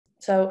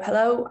So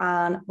hello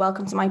and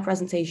welcome to my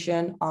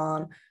presentation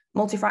on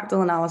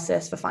multifractal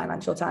analysis for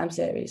financial time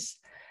series.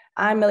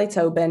 I'm Millie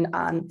Tobin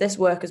and this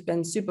work has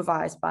been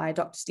supervised by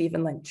Dr.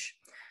 Stephen Lynch.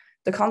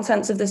 The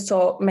contents of this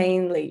talk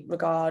mainly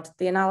regard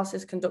the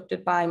analysis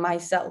conducted by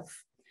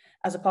myself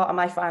as a part of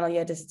my final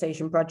year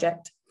dissertation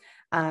project,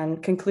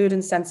 and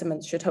concluding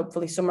sentiments should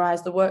hopefully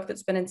summarise the work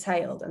that's been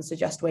entailed and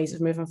suggest ways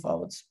of moving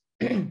forwards.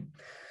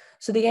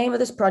 So the aim of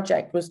this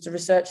project was to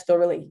research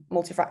thoroughly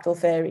multifractal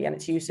theory and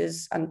its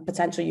uses and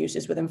potential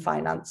uses within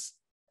finance.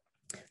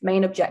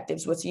 Main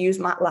objectives were to use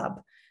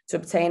MATLAB to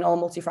obtain all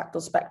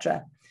multifractal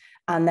spectra,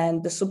 and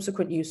then the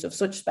subsequent use of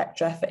such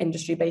spectra for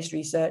industry-based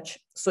research,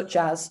 such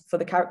as for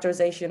the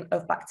characterization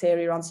of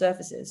bacteria on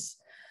surfaces,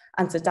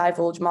 and to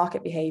divulge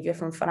market behavior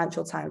from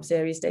financial time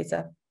series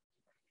data.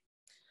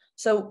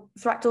 So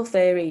fractal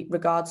theory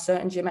regards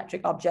certain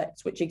geometric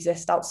objects which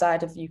exist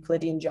outside of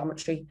Euclidean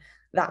geometry,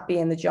 that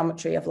being the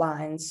geometry of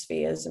lines,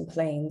 spheres, and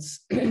planes.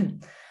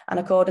 And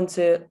according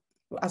to,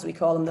 as we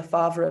call him, the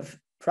father of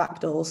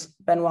fractals,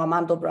 Benoit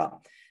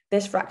Mandelbrot,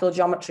 this fractal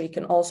geometry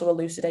can also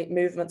elucidate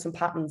movements and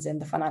patterns in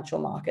the financial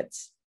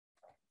markets.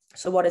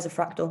 So what is a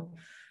fractal?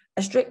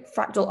 A strict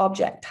fractal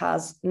object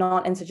has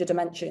non-integer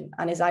dimension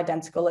and is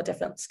identical at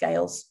different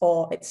scales,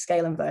 or it's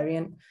scale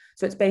invariant.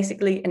 So it's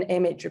basically an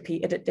image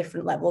repeated at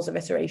different levels of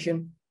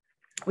iteration.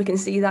 We can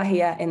see that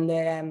here in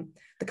the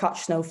Koch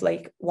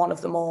snowflake, one of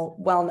the more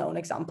well-known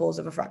examples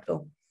of a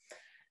fractal.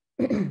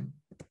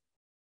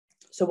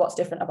 So what's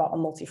different about a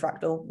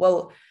multifractal?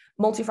 Well,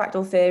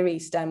 multifractal theory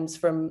stems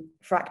from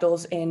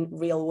fractals in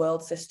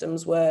real-world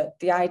systems where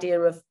the idea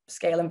of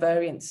scale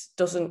invariance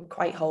doesn't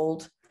quite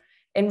hold.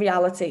 In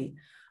reality,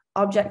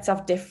 objects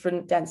have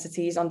different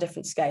densities on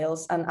different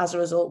scales, and as a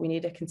result, we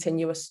need a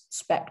continuous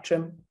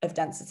spectrum of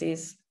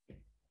densities.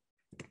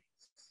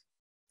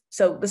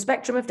 So the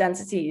spectrum of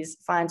densities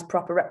finds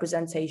proper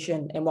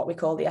representation in what we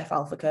call the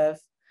F-alpha curve.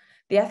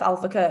 The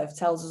F-alpha curve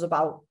tells us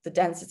about the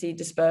density,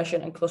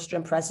 dispersion, and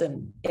clustering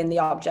present in the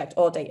object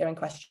or data in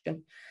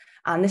question.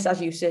 And this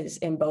has uses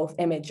in both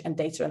image and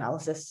data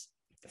analysis.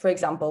 For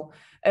example,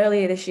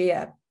 earlier this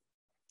year,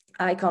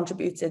 I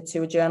contributed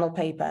to a journal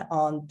paper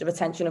on the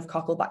retention of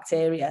cockle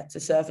bacteria to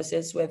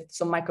surfaces with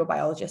some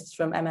microbiologists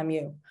from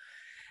MMU.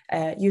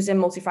 Using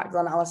multifractal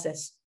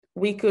analysis,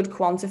 we could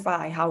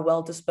quantify how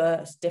well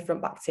dispersed different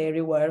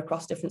bacteria were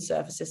across different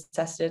surfaces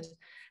tested,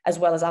 as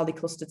well as how they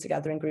clustered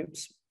together in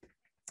groups.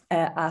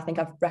 I think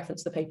I've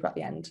referenced the paper at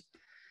the end.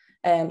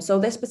 So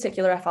this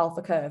particular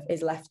F-alpha curve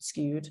is left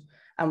skewed,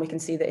 and we can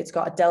see that it's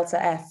got a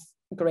delta F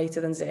greater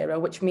than 0,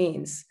 which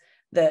means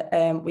that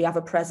we have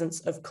a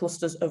presence of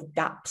clusters of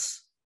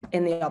gaps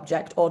in the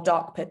object, or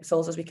dark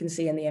pixels, as we can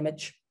see in the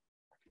image.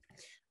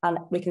 And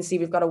we can see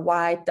we've got a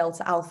wide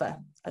delta alpha,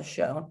 as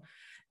shown,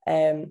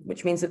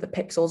 which means that the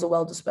pixels are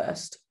well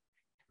dispersed.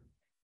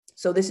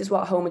 So this is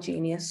what a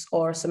homogeneous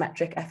or a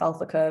symmetric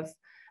F-alpha curve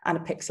and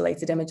a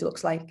pixelated image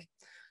looks like.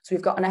 So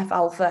we've got an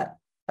F-alpha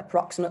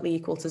approximately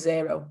equal to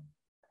 0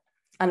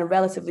 and a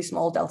relatively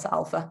small delta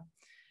alpha.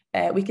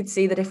 We could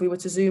see that if we were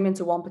to zoom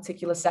into one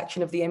particular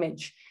section of the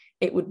image,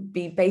 it would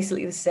be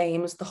basically the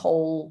same as the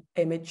whole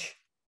image.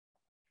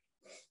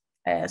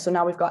 So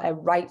now we've got a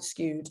right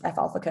skewed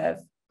F-alpha curve,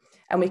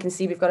 and we can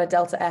see we've got a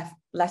delta F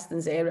less than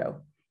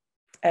 0.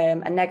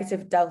 A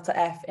negative delta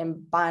F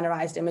in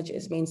binarized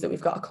images means that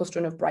we've got a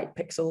clustering of bright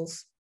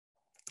pixels,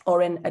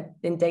 or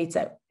in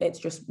data, it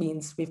just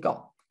means we've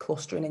got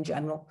clustering in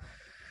general.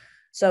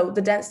 So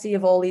the density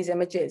of all these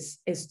images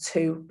is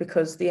 2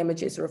 because the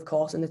images are, of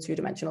course, in the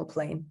two-dimensional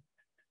plane.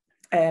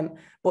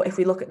 But if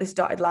we look at this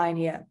dotted line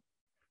here,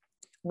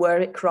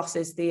 where it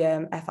crosses the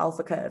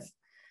F-alpha curve,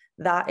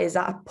 that is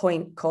at a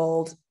point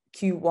called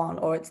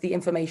Q1, or it's the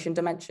information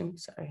dimension,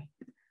 sorry.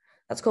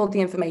 That's called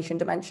the information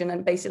dimension,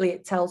 and basically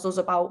it tells us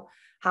about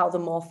how the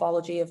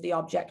morphology of the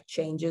object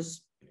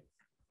changes.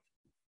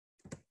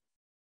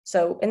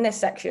 So in this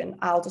section,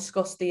 I'll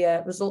discuss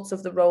the results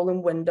of the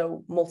rolling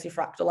window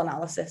multifractal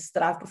analysis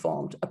that I've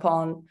performed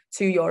upon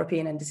 2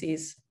 European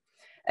indices.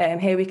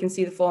 Here we can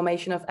see the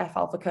formation of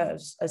F-alpha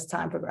curves as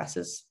time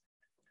progresses.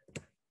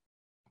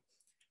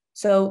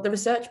 So the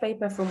research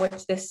paper from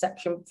which this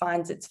section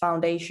finds its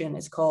foundation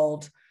is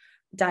called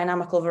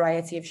Dynamical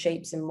Variety of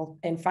Shapes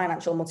in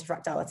Financial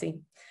Multifractality,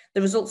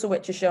 the results of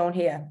which are shown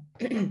here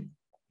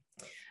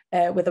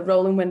with a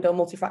rolling window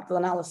multifractal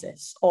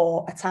analysis,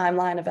 or a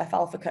timeline of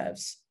F-alpha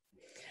curves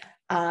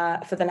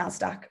for the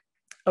NASDAQ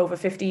over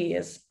 50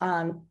 years,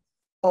 and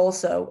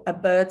also a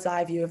bird's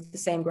eye view of the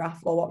same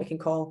graph, or what we can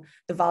call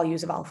the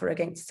values of alpha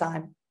against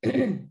time.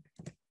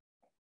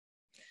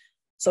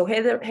 So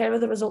here are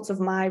the results of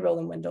my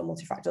rolling window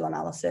multifractal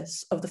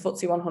analysis of the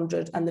FTSE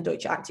 100 and the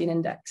Deutsche Aktien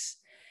Index.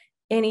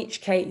 In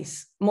each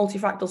case,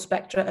 multifractal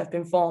spectra have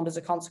been formed as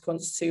a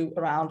consequence to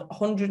around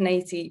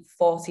 180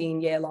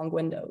 14-year-long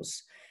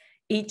windows,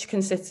 each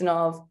consisting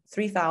of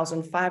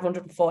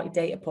 3,540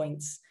 data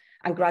points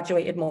and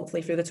graduated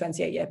monthly through the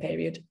 28-year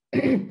period.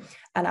 And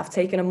I've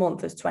taken a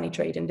month as 20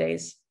 trading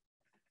days.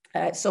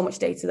 It's so much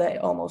data that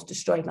it almost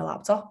destroyed my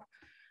laptop.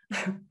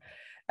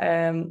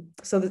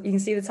 So that you can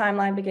see the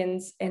timeline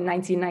begins in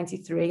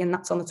 1993, and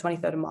that's on the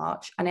 23rd of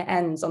March, and it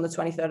ends on the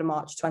 23rd of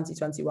March,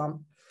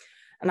 2021.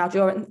 And now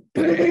during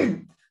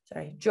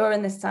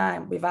this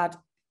time, we've had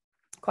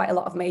quite a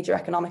lot of major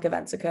economic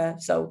events occur.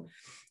 So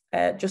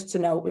just to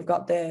note, we've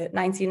got the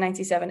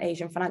 1997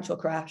 Asian financial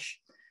crash,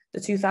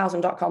 the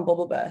 2000 dot-com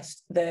bubble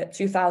burst, the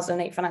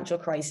 2008 financial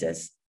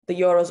crisis,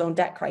 the Eurozone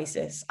debt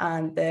crisis,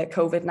 and the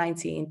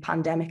COVID-19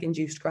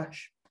 pandemic-induced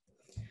crash.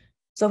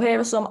 So here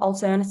are some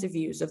alternative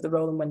views of the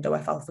rolling window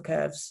F-alpha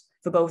curves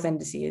for both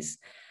indices.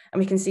 And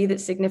we can see that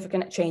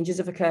significant changes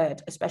have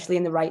occurred, especially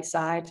in the right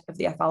side of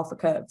the F-alpha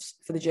curves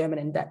for the German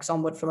index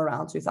onward from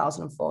around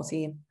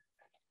 2014.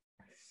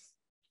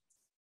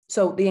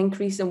 So the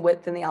increase in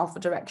width in the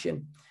alpha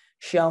direction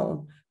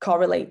shown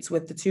correlates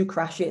with the two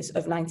crashes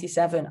of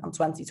 97 and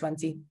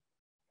 2020.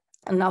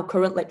 And now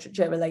current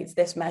literature relates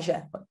this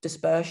measure,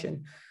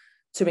 dispersion,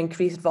 to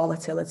increased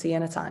volatility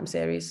in a time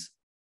series.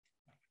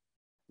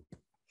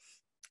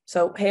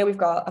 So here we've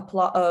got a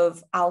plot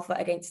of alpha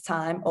against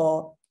time,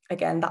 or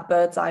again, that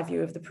bird's eye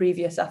view of the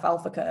previous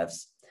F-alpha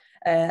curves.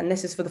 And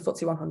this is for the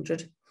FTSE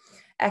 100.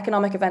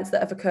 Economic events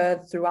that have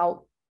occurred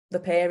throughout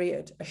the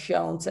period are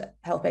shown to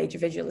help aid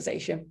your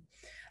visualization.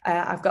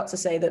 I've got to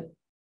say that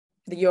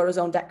the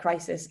Eurozone debt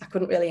crisis, I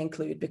couldn't really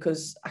include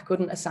because I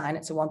couldn't assign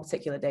it to one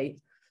particular date.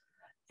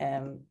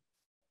 And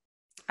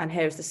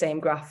here's the same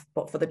graph,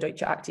 but for the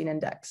Deutsche Aktien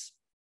Index.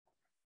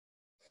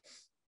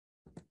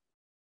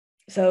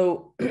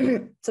 So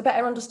to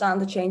better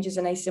understand the changes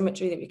in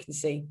asymmetry that we can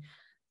see,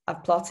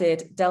 I've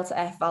plotted delta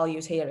F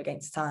values here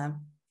against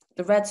time.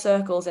 The red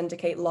circles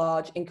indicate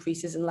large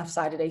increases in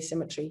left-sided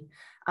asymmetry,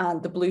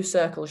 and the blue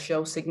circles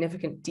show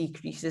significant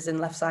decreases in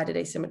left-sided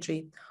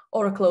asymmetry,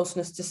 or a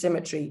closeness to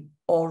symmetry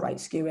or right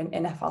skewing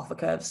in F-alpha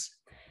curves.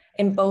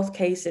 In both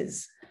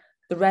cases,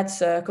 the red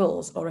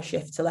circles, or a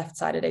shift to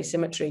left-sided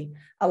asymmetry,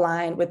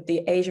 align with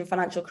the Asian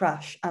financial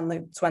crash and the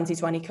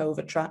 2020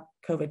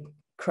 COVID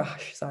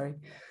crash.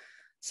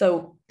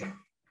 So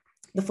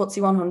the FTSE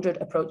 100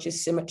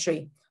 approaches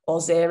symmetry, or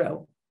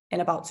zero,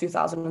 in about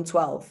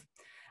 2012,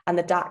 and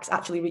the DAX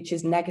actually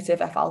reaches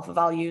negative F-alpha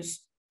values,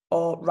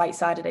 or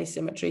right-sided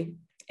asymmetry,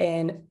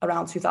 in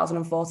around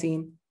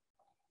 2014.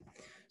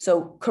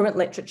 So current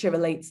literature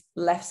relates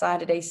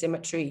left-sided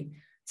asymmetry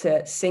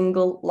to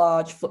single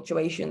large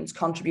fluctuations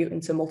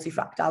contributing to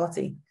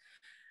multifractality,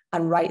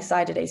 and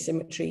right-sided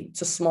asymmetry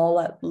to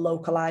smaller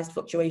localized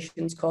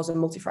fluctuations causing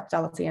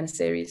multifractality in a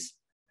series.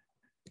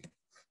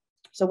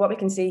 So what we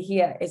can see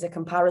here is a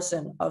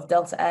comparison of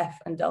delta F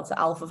and delta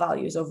alpha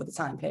values over the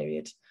time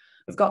period.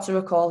 We've got to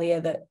recall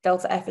here that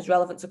delta F is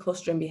relevant to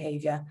clustering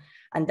behavior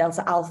and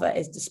delta alpha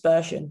is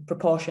dispersion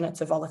proportionate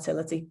to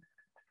volatility.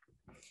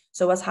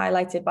 So as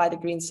highlighted by the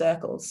green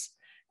circles,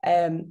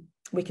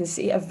 we can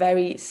see a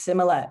very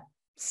similar,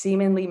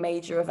 seemingly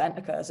major event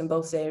occurs in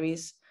both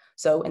series.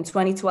 So in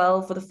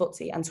 2012 for the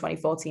FTSE and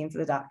 2014 for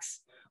the DAX,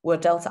 where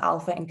delta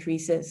alpha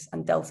increases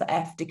and delta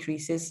F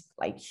decreases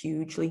like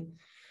hugely.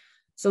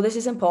 So this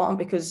is important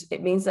because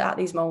it means that at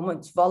these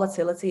moments,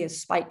 volatility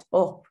is spiked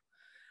up.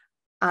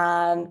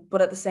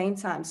 But at the same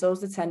time, so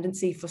is the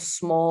tendency for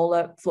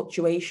smaller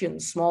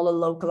fluctuations, smaller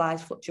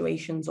localized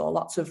fluctuations, or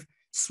lots of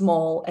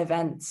small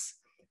events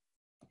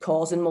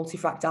causing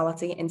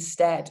multifractality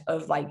instead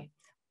of like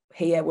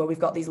here where we've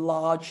got these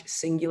large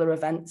singular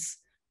events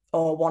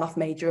or one-off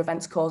major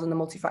events causing the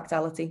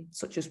multifractality,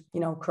 such as,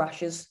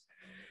 crashes.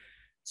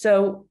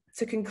 So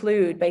to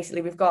conclude,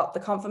 basically, we've got the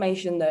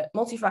confirmation that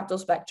multifractal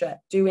spectra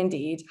do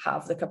indeed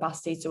have the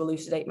capacity to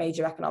elucidate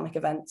major economic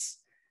events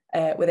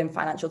within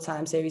financial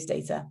time series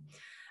data.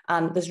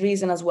 And there's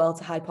reason as well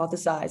to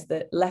hypothesize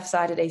that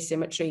left-sided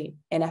asymmetry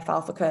in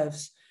F-alpha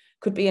curves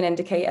could be an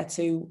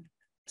indicator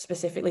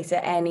specifically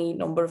to any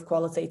number of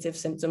qualitative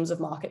symptoms of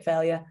market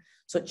failure,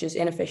 such as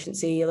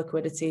inefficiency,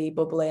 liquidity,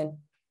 bubbling.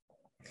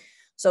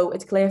 So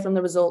it's clear from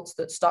the results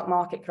that stock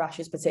market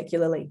crashes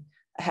particularly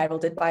are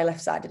heralded by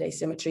left-sided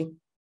asymmetry.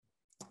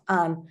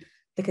 And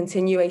the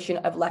continuation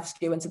of left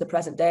skew into the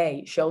present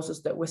day shows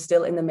us that we're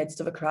still in the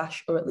midst of a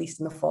crash, or at least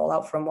in the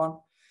fallout from one.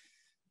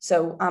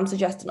 So I'm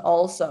suggesting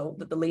also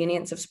that the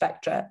lenience of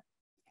spectra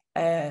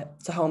to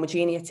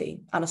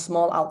homogeneity and a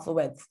small alpha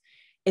width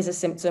is a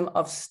symptom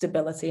of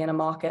stability in a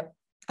market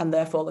and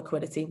therefore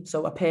liquidity.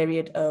 So a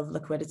period of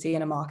liquidity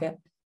in a market.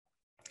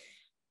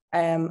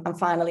 And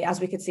finally,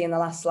 as we could see in the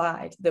last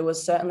slide, there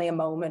was certainly a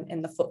moment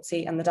in the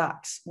FTSE and the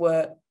DAX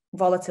where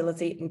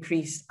volatility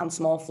increased and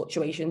small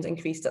fluctuations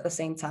increased at the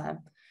same time.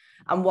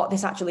 And what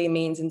this actually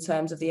means in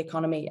terms of the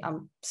economy,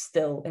 I'm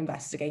still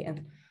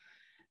investigating.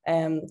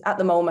 At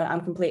the moment,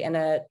 I'm completing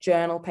a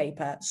journal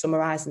paper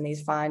summarising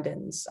these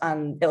findings,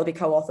 and it'll be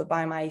co-authored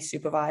by my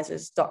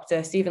supervisors,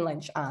 Dr. Stephen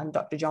Lynch and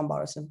Dr. John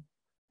Borison.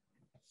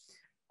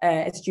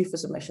 It's due for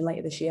submission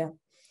later this year.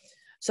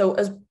 So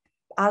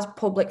as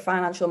public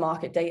financial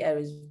market data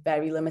is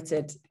very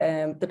limited,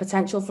 the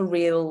potential for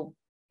real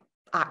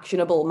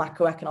actionable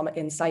macroeconomic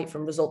insight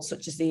from results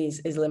such as these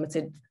is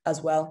limited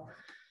as well.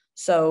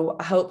 So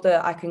I hope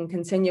that I can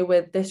continue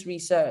with this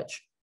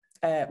research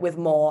with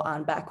more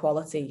and better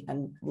quality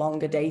and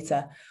longer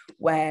data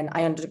when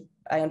I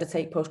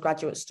undertake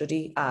postgraduate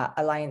study at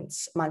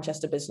Alliance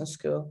Manchester Business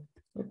School.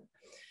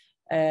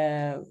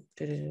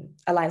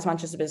 Alliance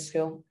Manchester Business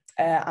School,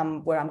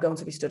 where I'm going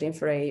to be studying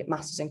for a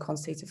Master's in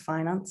Quantitative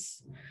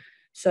Finance.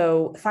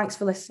 So thanks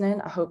for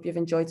listening. I hope you've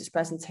enjoyed this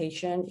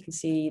presentation. You can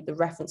see the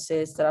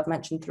references that I've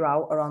mentioned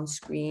throughout are on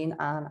screen,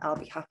 and I'll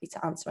be happy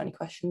to answer any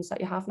questions that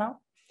you have now.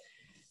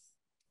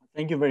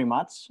 Thank you very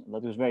much.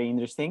 That was very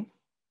interesting.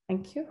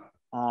 Thank you.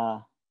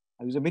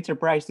 I was a bit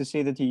surprised to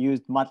see that you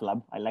used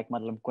MATLAB. I like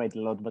MATLAB quite a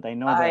lot, but I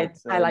know that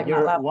I like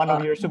MATLAB, one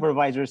of your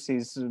supervisors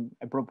is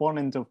a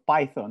proponent of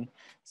Python.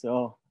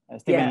 So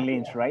Stephen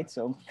Lynch, right?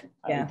 So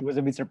it was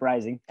a bit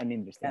surprising and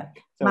interesting.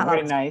 So MATLAB.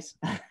 Very nice.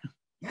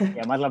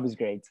 Yeah, MATLAB is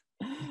great.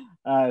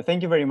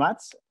 Thank you very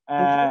much.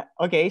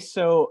 Okay,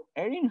 so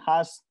Erin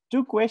has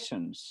 2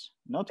 questions,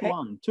 not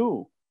one,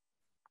 2.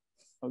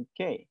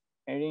 Okay,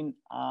 Erin,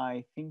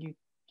 I think you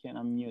can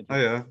unmute. Oh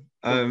yeah.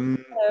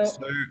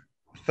 So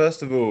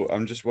first of all,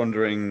 I'm just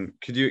wondering,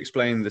 could you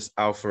explain this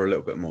alpha a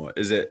little bit more?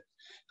 Is it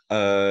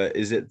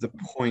the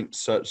point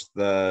such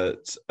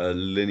that a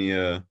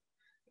linear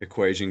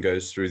equation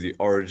goes through the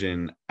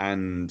origin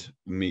and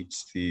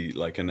meets the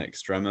an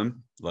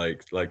extremum,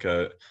 like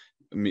a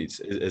meets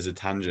as a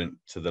tangent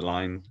to the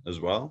line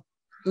as well?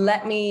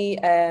 Let me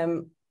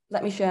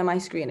share my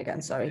screen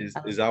again. Sorry.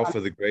 Is alpha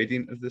the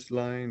gradient of this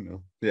line?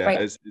 Or, yeah,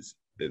 right.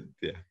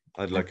 Yeah.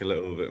 I'd like a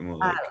little bit more.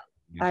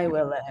 I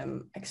will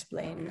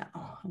explain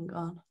now. Hang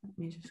on. Let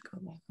me just go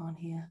back on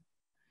here.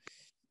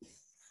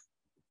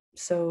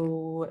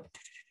 So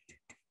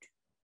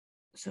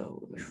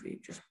if we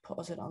just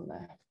pause it on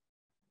there.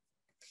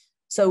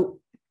 So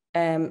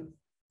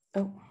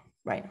oh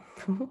right.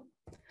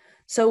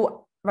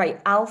 So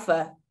right,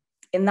 alpha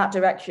in that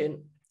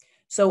direction.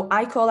 So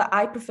I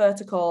prefer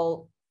to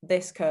call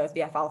this curve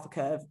the F alpha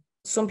curve.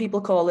 Some people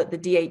call it the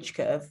DH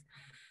curve.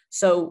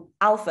 So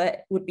alpha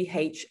would be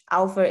H.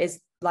 Alpha is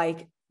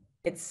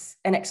it's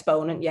an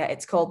exponent. Yeah,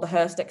 it's called the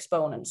Hurst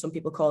exponent. Some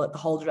people call it the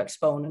Holder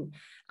exponent.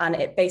 And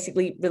it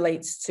basically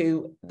relates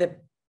to the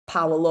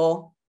power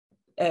law.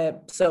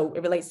 So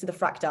it relates to the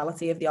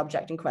fractality of the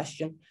object in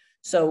question.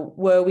 So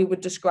where we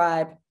would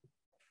describe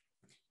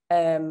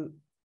the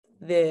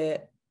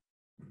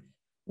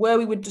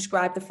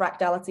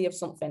fractality of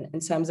something in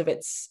terms of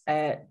its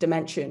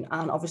dimension,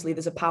 and obviously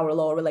there's a power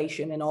law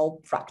relation in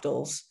all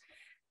fractals,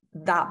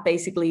 that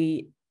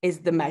basically is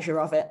the measure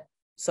of it.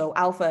 So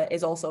alpha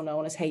is also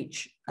known as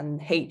H,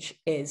 and H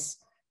is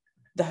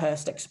the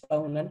Hurst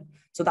exponent.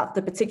 So that's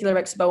the particular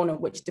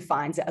exponent which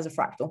defines it as a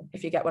fractal,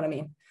 if you get what I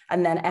mean.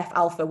 And then F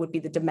alpha would be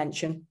the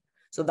dimension.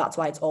 So that's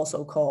why it's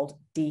also called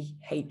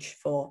DH,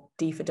 for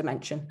D for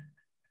dimension.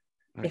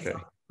 Okay. If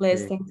that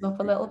clears things up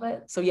a little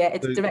bit. So yeah,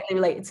 it's directly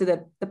related to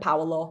the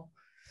power law.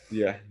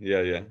 Yeah.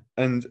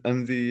 And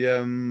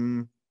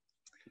the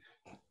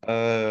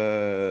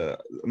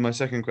my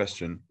second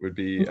question would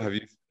be, have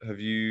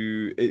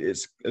you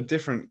it's a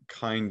different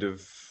kind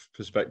of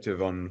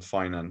perspective on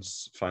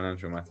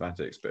financial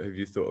mathematics, but have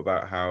you thought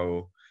about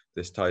how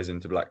this ties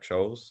into black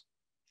scholes?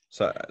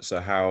 So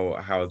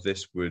how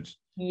this would...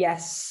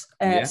 Yes.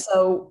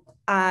 So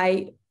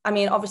I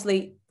mean,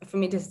 obviously for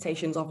me,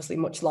 dissertation is obviously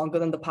much longer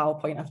than the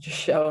PowerPoint I've just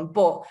shown,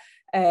 but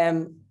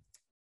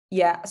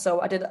yeah,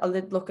 so I did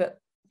look at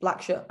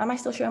black scholes. Am I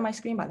still showing my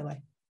screen, by the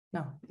way?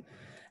 No.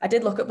 I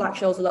did look at black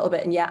scholes a little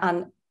bit,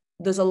 and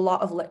there's a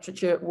lot of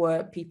literature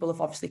where people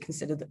have obviously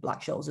considered that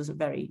black scholes isn't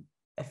very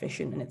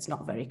efficient and it's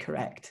not very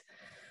correct.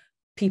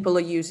 People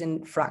are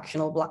using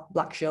fractional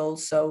black scholes,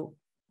 so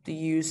they're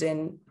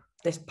using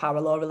this power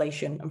law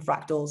relation and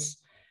fractals.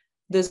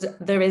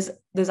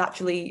 There's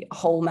actually a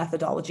whole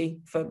methodology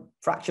for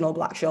fractional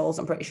black scholes,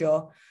 I'm pretty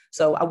sure.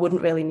 So I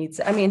wouldn't really need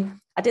to, I mean,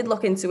 I did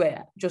look into it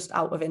just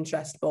out of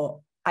interest, but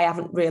I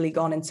haven't really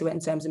gone into it in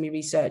terms of my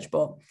research.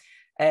 But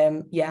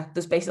yeah,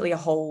 there's basically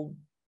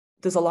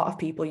there's a lot of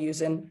people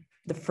using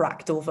the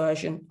fractal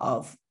version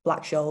of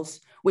black scholes,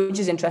 which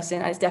is interesting,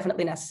 and it's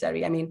definitely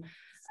necessary. I mean,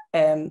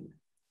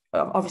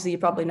 obviously you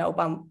probably know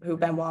who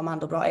Benoit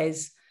Mandelbrot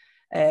is.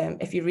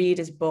 If you read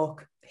his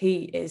book,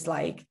 he is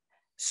like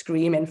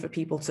screaming for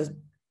people to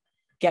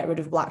get rid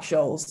of black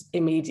scholes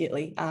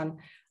immediately. And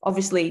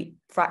obviously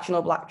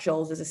fractional black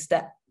scholes is a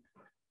step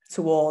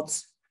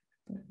towards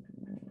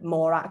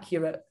more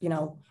accurate,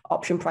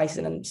 option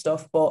pricing and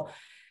stuff. But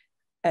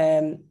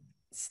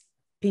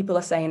people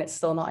are saying it's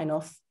still not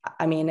enough.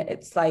 I mean,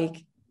 it's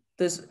like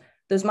there's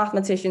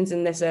mathematicians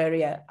in this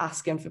area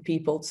asking for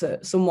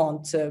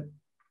someone to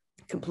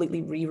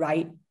completely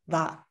rewrite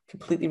that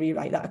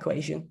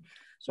equation.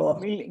 So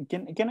Millie,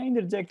 can I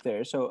interject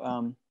there?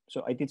 So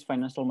so I teach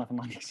financial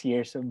mathematics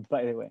here. So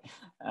by the way,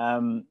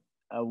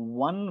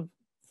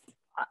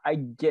 I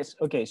guess,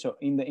 okay, so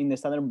in the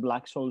standard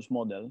black scholes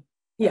model,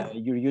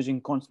 you're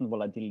using constant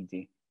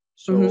volatility.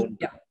 So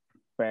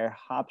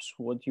perhaps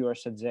what you are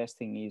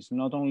suggesting is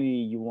not only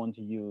you want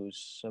to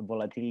use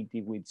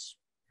volatility, which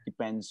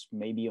depends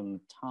maybe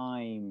on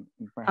time,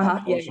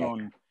 perhaps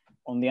on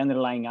on the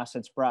underlying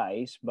assets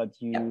price, but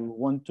you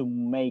want to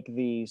make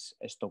this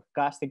a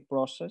stochastic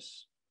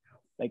process,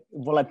 like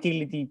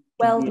volatility.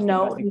 Well, be a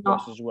no, stochastic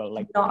process as well,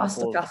 like not a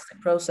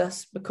stochastic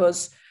process,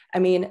 because I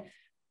mean,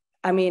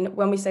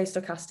 when we say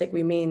stochastic,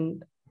 we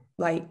mean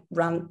like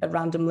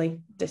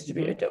randomly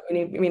distributed.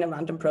 We mean a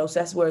random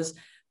process. Whereas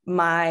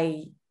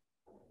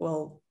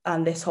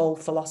and this whole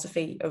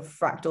philosophy of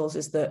fractals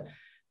is that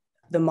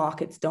the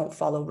markets don't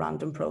follow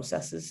random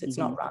processes. It's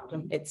not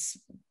random, it's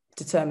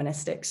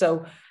deterministic.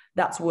 So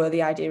that's where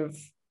the idea of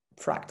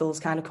fractals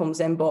kind of comes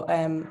in. But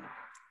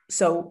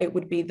so it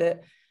would be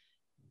that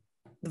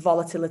the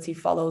volatility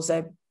follows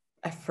a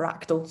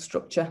fractal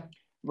structure.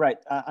 Right.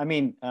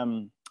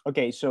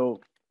 Okay,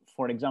 so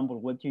for example,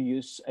 what you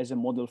use as a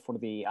model for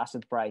the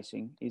asset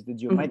pricing is the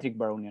geometric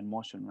Baronian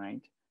motion,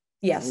 right?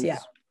 Yes,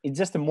 It's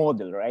just a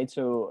model, right?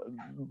 So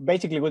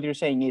basically what you're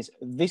saying is,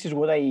 this is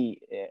what I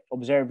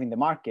observe in the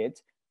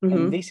market,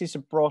 and this is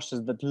a process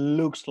that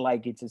looks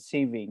like it's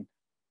achieving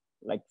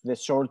like the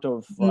sort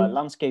of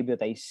landscape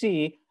that I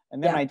see,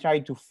 and then I try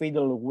to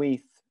fiddle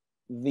with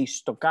the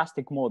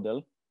stochastic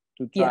model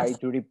to try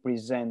to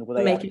represent what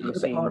I actually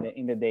see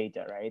in the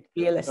data, right?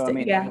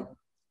 Realistic, so,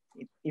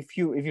 if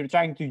you're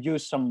trying to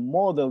use some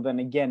model, then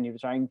again you're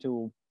trying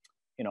to,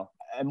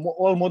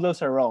 all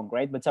models are wrong,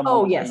 right? But some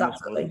models are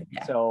absolutely.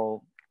 Yeah.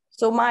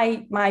 So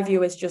my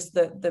view is just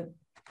that the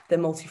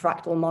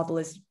multifractal model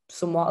is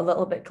somewhat a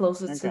little bit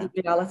closer to the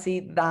reality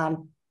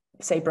than,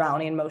 say,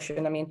 Brownian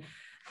motion. I mean,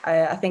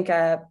 I think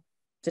I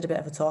did a bit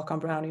of a talk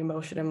on Brownian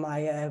motion in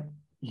my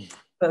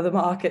for the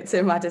markets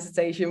in my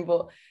dissertation,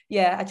 but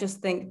yeah, I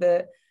just think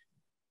that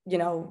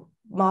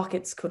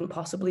markets couldn't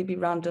possibly be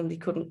random.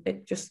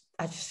 I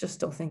just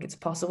don't think it's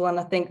possible. And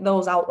I think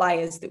those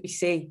outliers that we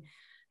see,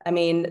 I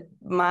mean,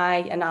 my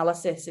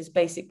analysis is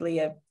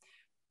basically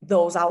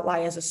those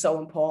outliers are so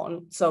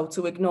important. So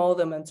to ignore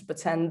them and to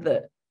pretend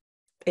that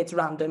it's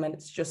random and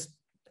it's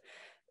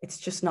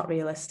just not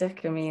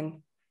realistic. I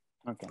mean,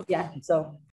 so